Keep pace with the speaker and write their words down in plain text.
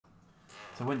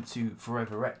So I went to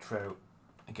Forever Retro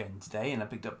again today, and I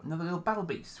picked up another little battle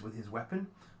beast with his weapon.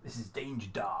 This is Danger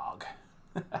Dog.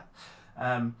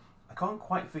 I can't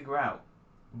quite figure out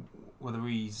whether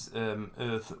he's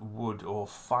earth, wood, or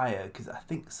fire, because I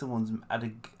think someone's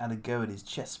had a go at his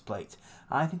chest plate.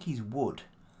 I think he's wood,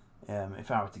 if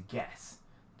I were to guess.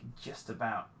 Just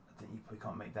about. I think you probably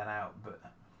can't make that out, but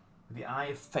with the Eye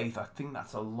of Faith, I think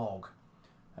that's a log.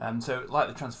 So, like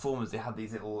the Transformers, they had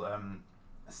these little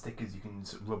stickers you can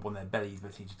sort of rub on their bellies,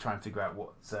 basically, to try and figure out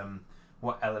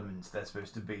what elements they're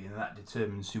supposed to be, and that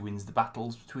determines who wins the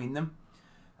battles between them.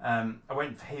 I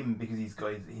went for him because he's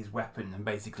got his weapon, and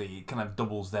basically it kind of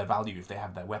doubles their value if they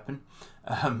have their weapon.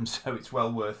 So it's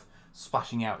well worth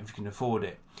splashing out if you can afford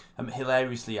it.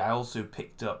 Hilariously, I also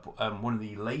picked up one of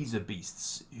the laser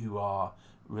beasts who are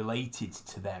related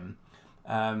to them,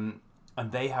 and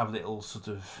they have little sort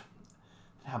of,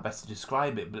 how best to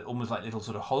describe it, but almost like little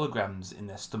sort of holograms in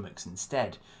their stomachs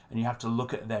instead, and you have to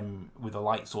look at them with a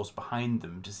light source behind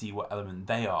them to see what element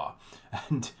they are.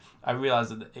 And I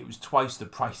realised that it was twice the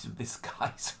price of this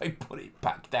guy, so I put it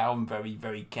back down very,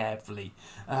 very carefully.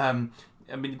 I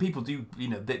mean, people do, you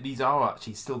know, these are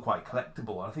actually still quite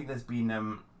collectible. I think there's been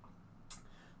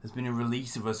a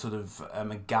release of a sort of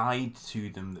a guide to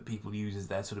them that people use as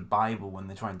their sort of Bible when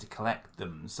they're trying to collect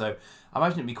them. So I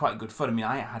imagine it'd be quite good fun. I mean,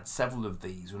 I had several of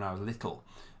these when I was little,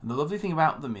 and the lovely thing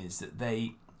about them is that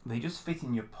they just fit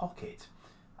in your pocket,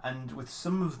 and with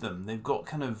some of them they've got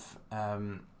kind of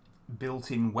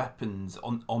built-in weapons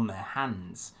on their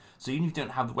hands. So even if you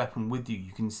don't have the weapon with you,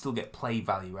 you can still get play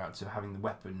value out of having the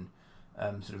weapon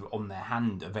sort of on their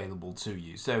hand available to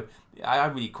you. So I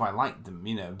really quite liked them,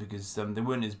 you know, because they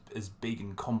weren't as big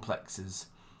and complex as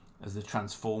the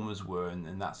Transformers were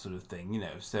and that sort of thing, you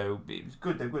know. So it was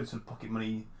good. They were good sort of pocket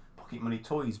money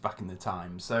toys back in the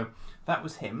time. So that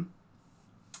was him.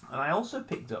 And I also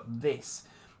picked up this,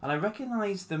 and I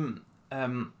recognised them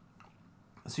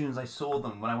as soon as I saw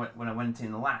them when I went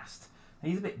in last. And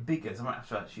he's a bit bigger, so I might have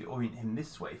to actually orient him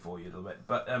this way for you a little bit.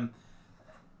 But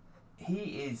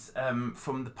he is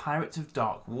from the Pirates of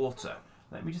Dark Water.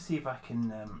 Let me just see if I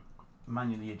can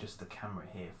manually adjust the camera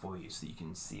here for you so you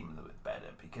can see him a little bit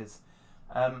better, because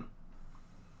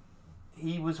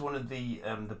he was one of the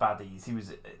baddies. He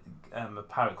was a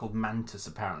pirate called Mantus,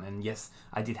 apparently, and yes,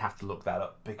 I did have to look that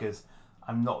up because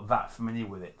I'm not that familiar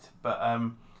with it. But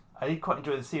I did quite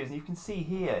enjoy the series, and you can see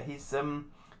here his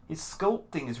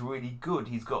sculpting is really good.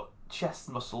 He's got chest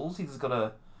muscles. He's got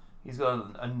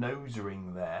a nose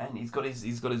ring there, and he's got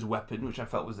his weapon, which I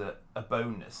felt was a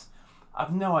bonus.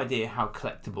 I've no idea how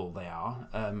collectible they are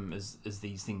as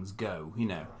these things go, you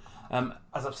know.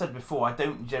 As I've said before, I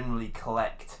don't generally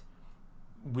collect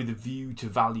with a view to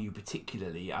value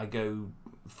particularly. I go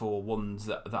for ones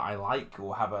that I like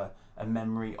or have a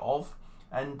memory of.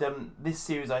 And this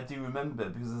series I do remember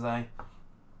because, as I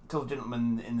told the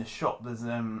gentleman in the shop, there's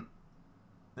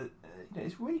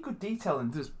it's really good detail,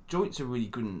 and the joints are really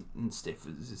good and stiff.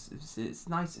 It's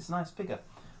nice. It's a nice figure.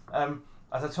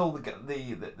 As I told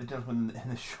the gentleman in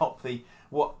the shop,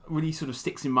 what really sort of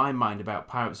sticks in my mind about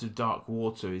Pirates of Dark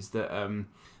Water is that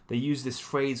they use this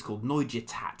phrase called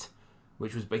 "noigetat,"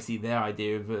 which was basically their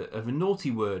idea of a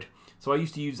naughty word. So I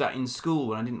used to use that in school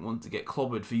when I didn't want to get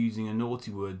clobbered for using a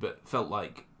naughty word, but felt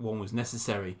like one was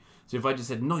necessary. So if I just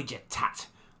said "noigetat,"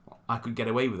 I could get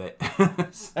away with it.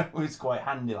 So it was quite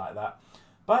handy like that.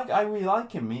 But I really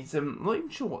like him. He's I'm not even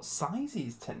sure what size he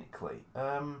is technically.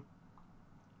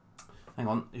 Hang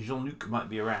on, Jean-Luc might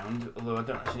be around, although I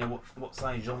don't actually know what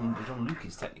size Jean-Luc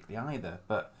is technically either.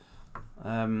 But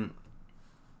I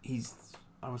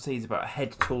would say he's about a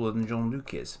head taller than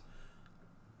Jean-Luc is.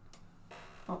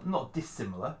 Not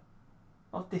dissimilar,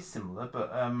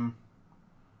 but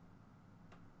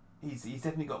he's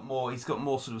definitely got more. He's got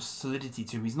more sort of solidity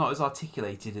to him. He's not as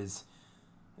articulated as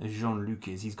Jean-Luc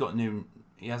is. He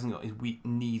hasn't got his weak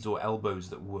knees or elbows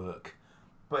that work.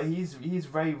 But he's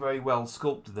very, very well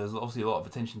sculpted. There's obviously a lot of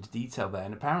attention to detail there.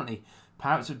 And apparently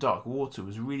Pirates of Dark Water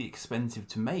was really expensive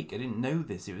to make. I didn't know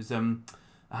this. It was a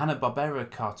Hanna-Barbera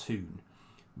cartoon,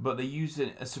 but they used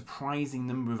a surprising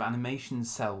number of animation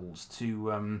cells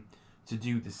to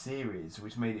do the series,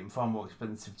 which made it far more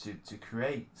expensive to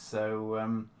create.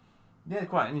 So yeah,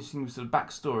 quite an interesting sort of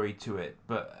backstory to it.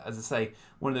 But as I say,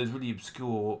 one of those really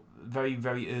obscure, very,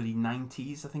 very early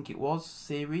 90s, I think it was,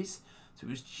 series. So it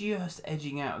was just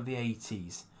edging out of the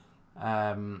 80s,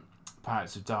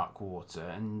 Pirates of Dark Water.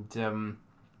 And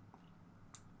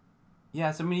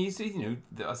yeah, so I mean, you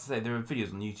know, as I say, there are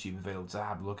videos on YouTube available to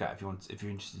have a look at if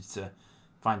you're interested to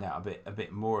find out a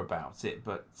bit more about it.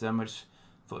 But I just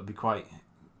thought it'd be quite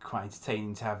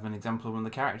entertaining to have an example of one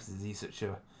of the characters. He's such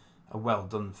a a well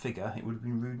done figure, it would have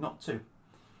been rude not to.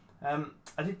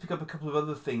 I did pick up a couple of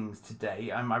other things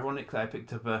today. Ironically, I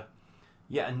picked up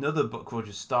yet another Buck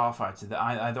Rogers Starfighter that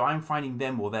either I'm finding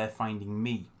them or they're finding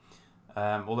me.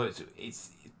 Although it's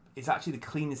actually the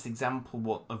cleanest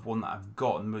example of one that I've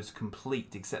got and the most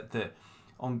complete, except that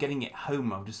on getting it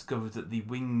home, I've discovered that the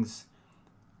wings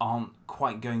aren't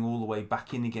quite going all the way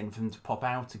back in again for them to pop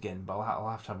out again, but I'll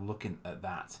have to have a look at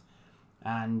that.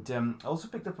 And I also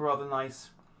picked up a rather nice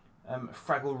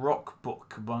Fraggle Rock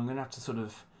book, but I'm going to have to sort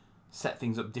of set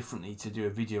things up differently to do a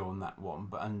video on that one,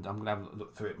 and I'm going to have a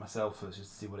look through it myself first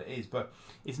just to see what it is. But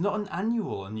it's not an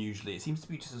annual, unusually. It seems to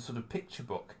be just a sort of picture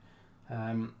book. So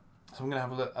I'm going to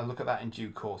have a look at that in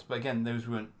due course. But again, those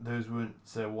weren't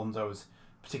ones I was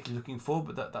particularly looking for,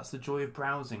 but that's the joy of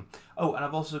browsing. Oh, and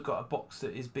I've also got a box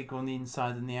that is bigger on the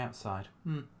inside than the outside.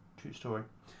 True story.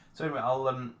 So anyway, I'll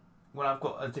when I've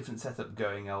got a different setup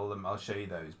going, I'll show you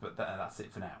those. But that's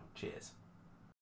it for now. Cheers.